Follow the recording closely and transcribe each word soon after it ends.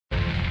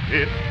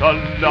It's a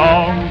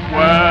long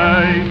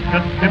way to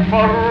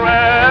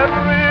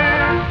Tipperary.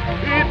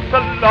 It's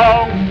a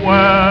long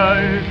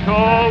way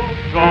to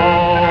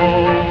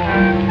go.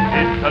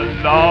 It's a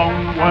long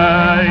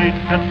way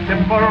to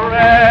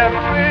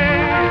Tipperary,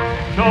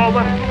 to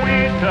the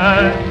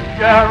sweetest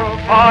girl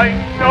I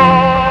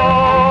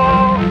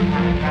know.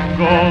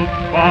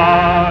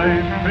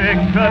 Goodbye,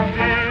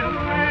 Piccadilly.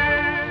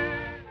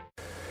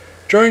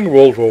 During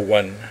World War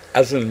I,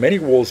 as in many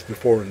wars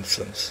before and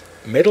since,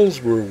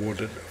 medals were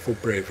awarded for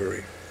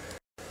bravery.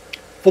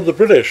 For the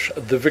British,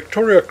 the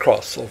Victoria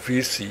Cross, or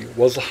VC,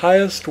 was the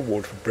highest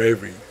award for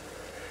bravery.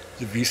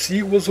 The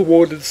VC was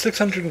awarded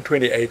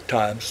 628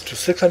 times to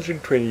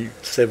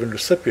 627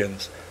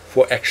 recipients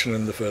for action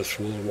in the First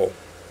World War.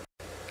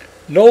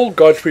 Noel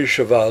Godfrey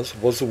Chavaz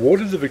was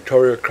awarded the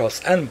Victoria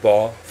Cross and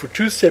Bar for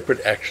two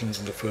separate actions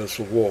in the First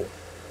World War.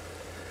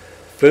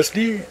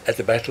 Firstly, at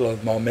the Battle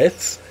of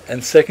Malmetz,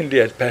 and secondly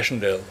at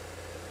Passchendaele.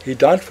 He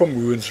died from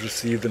wounds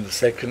received in the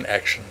second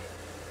action.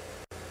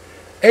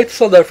 8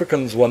 South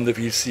Africans won the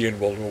VC in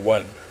World War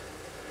I.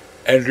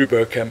 Andrew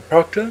Burkamp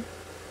Proctor,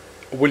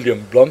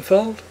 William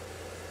Blomfeld,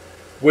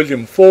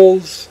 William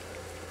Falls,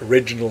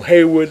 Reginald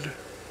Hayward,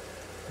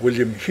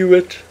 William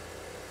Hewitt,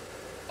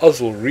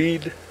 Oswald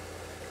Reed,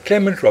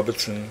 Clement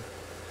Robertson,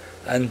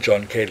 and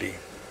John Kelly.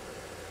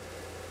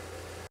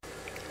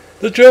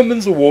 The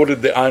Germans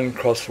awarded the Iron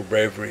Cross for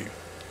bravery.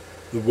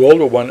 The World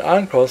War I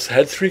Iron Cross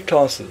had 3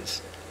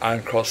 classes: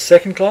 Iron Cross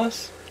Second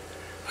Class,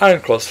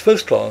 Iron Cross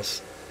First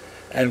Class,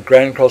 and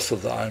Grand Cross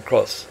of the Iron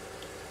Cross.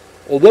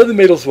 Although the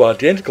medals were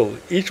identical,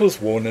 each was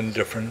worn in a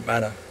different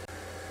manner.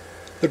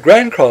 The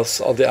Grand Cross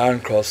of the Iron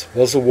Cross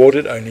was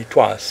awarded only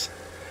twice.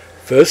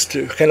 First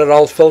to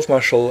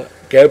Generalfeldmarschall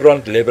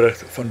Gerbrand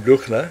Lebrecht von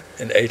Blücher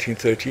in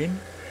 1813,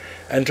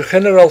 and to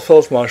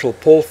Generalfeldmarschall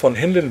Paul von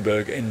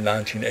Hindenburg in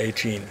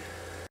 1918.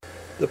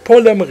 The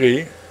Paul la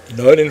Mairie,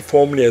 known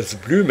informally as the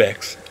Blue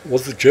Max,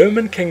 was the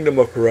German Kingdom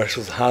of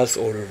Prussia's highest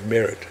order of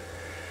merit.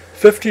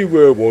 50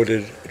 were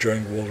awarded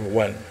during World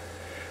War I,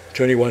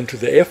 21 to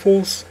the Air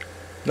Force,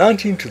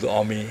 19 to the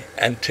Army,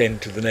 and 10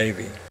 to the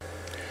Navy.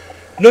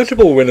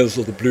 Notable winners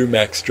of the Blue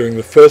Max during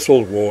the First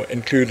World War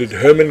included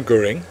Hermann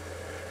Göring,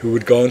 who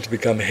would go on to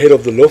become head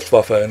of the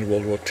Luftwaffe in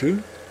World War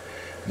II,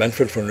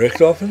 Manfred von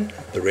Richthofen,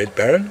 the Red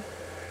Baron,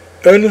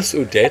 Ernest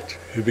Udet,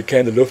 who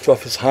became the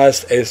Luftwaffe's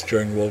highest ace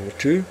during World War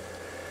II,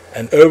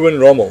 and Erwin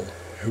Rommel,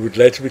 who would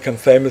later become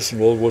famous in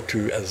World War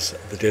II as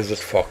the Desert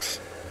Fox.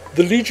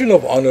 The Legion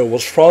of Honor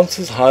was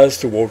France's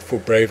highest award for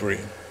bravery.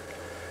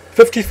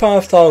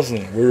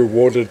 55,000 were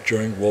awarded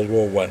during World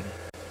War I.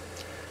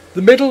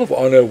 The Medal of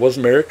Honor was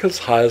America's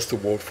highest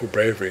award for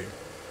bravery.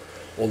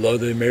 Although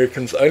the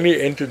Americans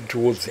only entered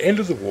towards the end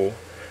of the war,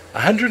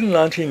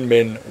 119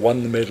 men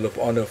won the Medal of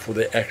Honor for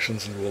their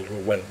actions in World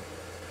War I,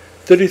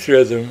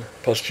 33 of them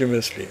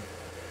posthumously,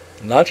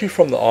 90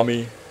 from the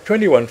Army,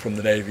 21 from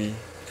the Navy,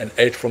 and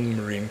 8 from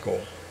the Marine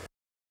Corps.